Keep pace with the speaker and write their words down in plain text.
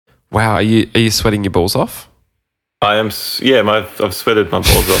Wow, are you sweating your balls off? I am. Yeah, I've sweated my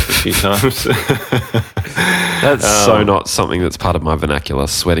balls off a few times. That's so not something that's part of my vernacular.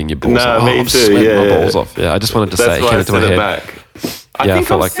 Sweating your balls off. Me I'm too. sweating my balls off. Yeah, I just wanted to say it. That's why Came I into my said head. it back. I think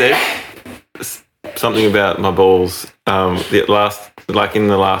felt I've said something about my balls in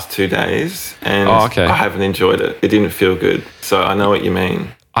the last 2 days, and okay. I haven't enjoyed it. It didn't feel good. So I know what you mean.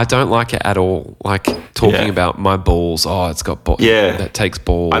 I don't like it at all. Like talking about my balls. Oh, it's got balls. Yeah. That takes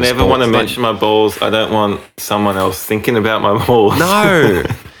balls. I never want to mention my balls. I don't want someone else thinking about my balls. No.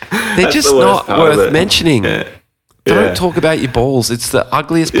 They're just not worth mentioning. Yeah. Don't talk about your balls. It's the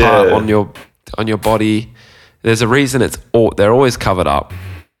ugliest part on your body. There's a reason they're always covered up.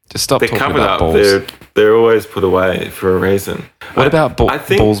 Just stop talking about balls. They're always put away for a reason. What about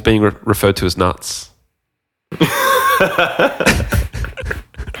balls being referred to as nuts?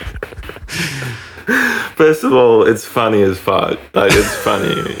 First of all, it's funny as fuck. Like, it's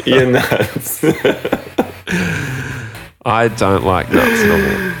funny. You're nuts. I don't like nuts at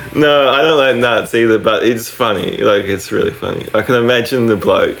all. No, I don't like nuts either, but it's funny. Like, it's really funny. I can imagine the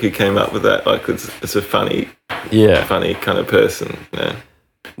bloke who came up with that. Like, it's a funny kind of person. Yeah.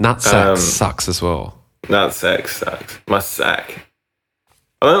 Nutsack sucks as well. Nutsack sucks. My sack.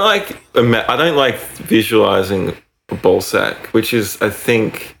 I don't like visualizing a ball sack, which is, I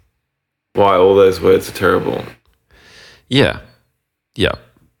think, why all those words are terrible. Yeah. Yeah.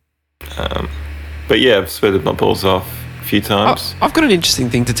 But yeah, I've sweated my balls off a few times. I've got an interesting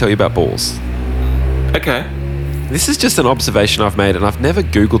thing to tell you about balls. Okay. This is just an observation I've made, and I've never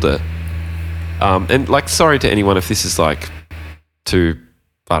Googled it. And like, sorry to anyone if this is like too,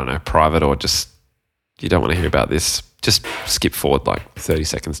 I don't know, private, or just you don't want to hear about this. Just skip forward like 30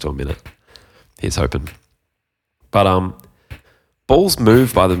 seconds to a minute. Here's hoping. But balls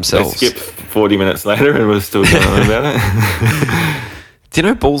move by themselves. I skipped 40 minutes later and we're still going on about it. Do you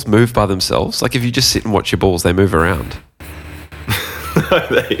know balls move by themselves? Like if you just sit and watch your balls, they move around. No,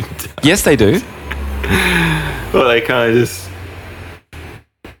 they don't. Yes, they do. Well, they kind of just...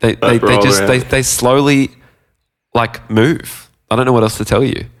 They slowly like move. I don't know what else to tell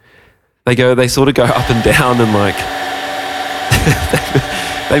you. They sort of go up and down and like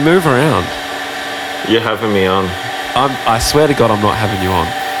they move around. You're having me on. I swear to God, I'm not having you on.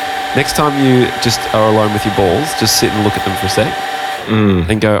 Next time you just are alone with your balls, just sit and look at them for a sec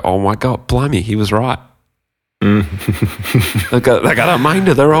and go, oh my God, blimey, he was right. They got a mind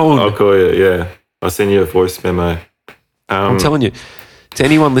of their own. I'll call you, yeah. I'll send you a voice memo. I'm telling you, to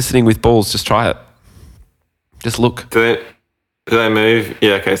anyone listening with balls, just try it. Just look. Do they move?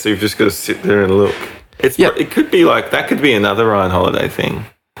 Yeah, okay, so you've just got to sit there and look. It could be like, that could be another Ryan Holiday thing.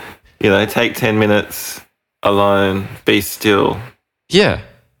 You know, take 10 minutes alone, be still. Yeah.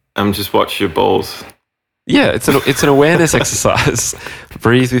 Just watch your balls. Yeah, it's an awareness exercise.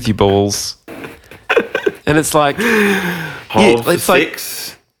 Breathe with your balls. And it's like... Hold for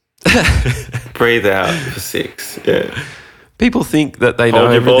 6. Breathe out for 6, yeah. People think that they know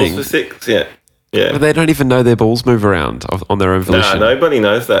Hold your everything. balls for 6, yeah. Yeah. But they don't even know their balls move around on their own volition. No, nobody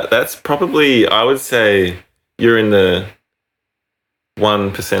knows that. That's probably, I would say, you're in the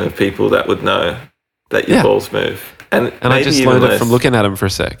 1% of people that would know that your balls move. And I just learned it from looking at them for a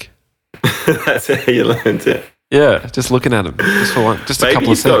sec. That's how you learned it. Yeah, just looking at them. Just for just a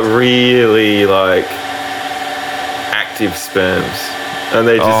couple of seconds. Maybe you've got really, like, active sperms. And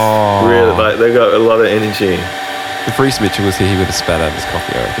they just really, like, they've got a lot of energy. If Reece Mitchell was here, he would have spat out his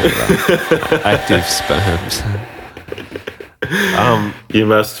coffee, I reckon. Active sperms. You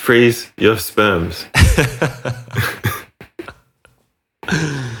must freeze your sperms.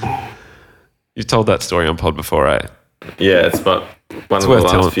 You've told that story on pod before, right? Yeah, it's one of the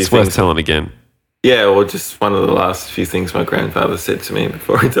last few things. It's worth telling again. Yeah, or just one of the last few things my grandfather said to me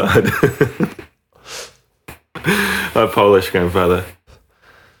before he died. My Polish grandfather.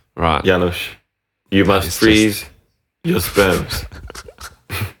 Right. Janusz, you must freeze your sperms.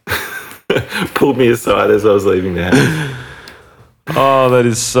 Pulled me aside as I was leaving the house. Oh, that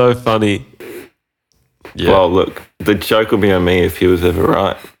is so funny. Yeah. Well, look, the joke will be on me if he was ever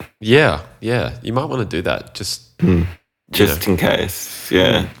right. Yeah. You might want to do that. Just in case.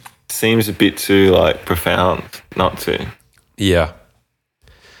 Yeah. Seems a bit too, like, profound not to. Yeah.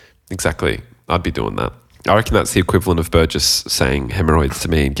 Exactly. I'd be doing that. I reckon that's the equivalent of Burgess saying hemorrhoids to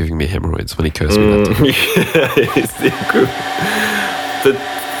me and giving me hemorrhoids when he cursed me that time. Yeah, it's the equivalent.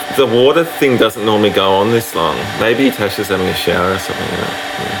 The water thing doesn't normally go on this long. Maybe Tasha's having a shower or something like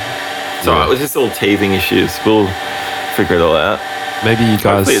that. It's all right. It was just all teething issues. We'll figure it all out. Maybe you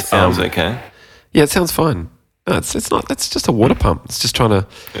guys... Hopefully it sounds okay. Yeah, it sounds fine. No, it's not. It's just a water pump. It's just trying to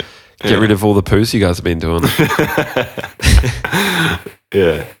Get rid of all the poos you guys have been doing.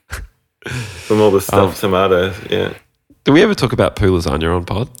 Yeah. From all the stuffed tomatoes, yeah. Do we ever talk about poo lasagna on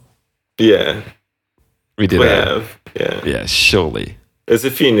pod? Yeah. We did. We have, yeah. Yeah, surely. There's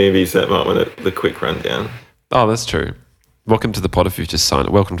a few newbies that might want the quick rundown. Oh, that's true. Welcome to the pod if you've just signed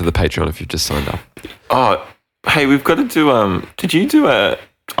up. Welcome to the Patreon if you've just signed up. Oh, hey, we've got to do, did you do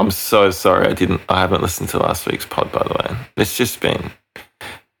I'm so sorry I haven't listened to last week's pod, by the way. It's just been,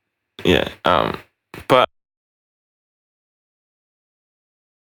 yeah, but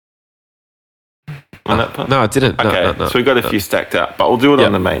on that pod? No, I didn't. Okay, no. so we've got a few stacked up, but we'll do it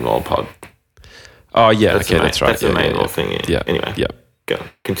on the main wall pod. Oh, yeah, that's right. That's the main wall thing, yeah. Anyway, yeah. Go,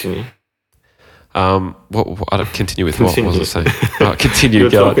 continue. What I don't continue with what was I saying? Oh, continue. You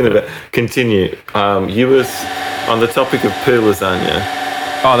were talking about continue. You was on the topic of poo lasagna.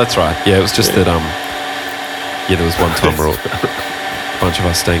 Oh, that's right. Yeah, it was just that. There was one time where a bunch of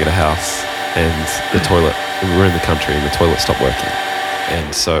us staying at a house, and the toilet. We were in the country, and the toilet stopped working,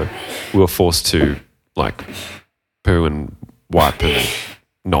 and so we were forced to like poo and wipe and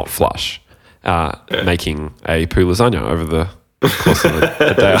not flush, making a poo lasagna over the course of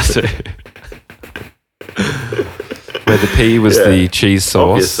a day or two. Where the P was the cheese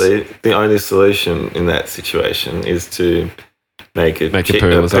sauce. Obviously, the only solution in that situation is to make a poo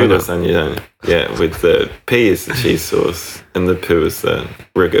lasagna. Yeah, with the P is the cheese sauce and the poo is the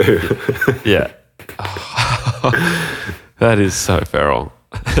ragu. Yeah. That is so feral.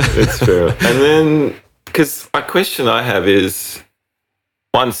 It's feral. And then, because a question I have is,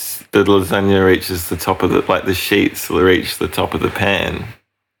 once the lasagna reaches the top of the sheets will reach the top of the pan.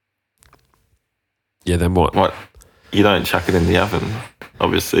 Yeah, then what? What? You don't chuck it in the oven.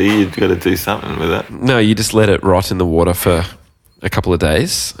 Obviously, you've got to do something with it. No, you just let it rot in the water for a couple of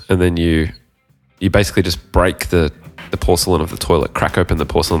days, and then you basically just break the porcelain of the toilet, crack open the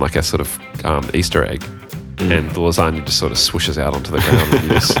porcelain like a sort of Easter egg, and the lasagna just sort of swishes out onto the ground, and you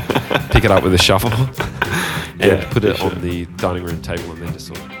just pick it up with a shovel and put it on the dining room table, and then just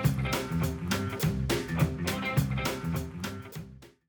sort of...